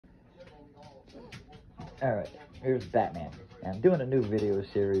Alright, here's Batman. I'm doing a new video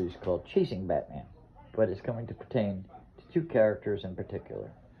series called Chasing Batman, but it's going to pertain to two characters in particular.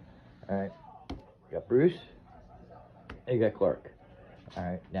 Alright, you got Bruce, and you got Clark.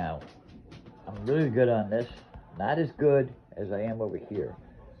 Alright, now, I'm really good on this. Not as good as I am over here,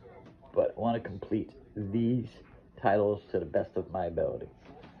 but I want to complete these titles to the best of my ability.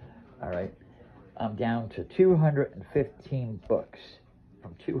 Alright, I'm down to 215 books.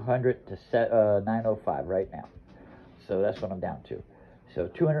 From 200 to 905 right now. So that's what I'm down to. So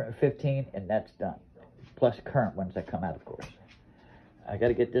 215, and that's done. Plus current ones that come out, of course. I got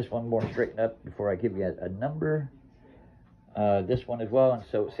to get this one more straightened up before I give you a number. This one as well, and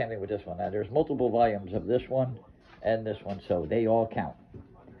so same thing with this one. Now there's multiple volumes of this one and this one, so they all count.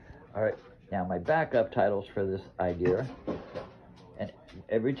 All right, now my backup titles for this idea, and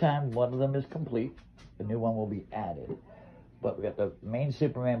every time one of them is complete, a new one will be added. But we got the main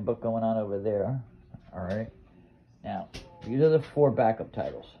Superman book going on over there. All right. Now, these are the 4 backup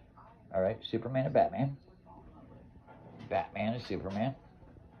titles. All right. Superman and Batman. Batman and Superman.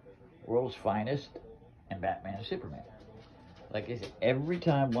 World's Finest. And Batman and Superman. Like I said, every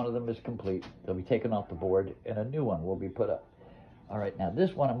time one of them is complete, they'll be taken off the board and a new one will be put up. All right. Now,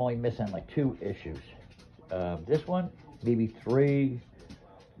 this one, I'm only missing like 2 issues. This one, maybe 3.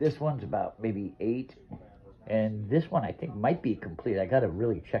 This one's about maybe 8. And this one, I think, might be complete. I got to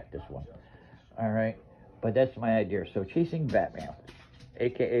really check this one. All right. But that's my idea. So, Chasing Batman,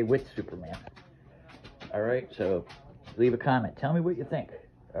 a.k.a. with Superman. All right. So, leave a comment. Tell me what you think.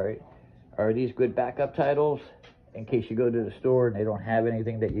 All right. Are these good backup titles in case you go to the store and they don't have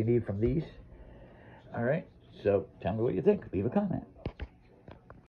anything that you need from these? All right. So, tell me what you think. Leave a comment.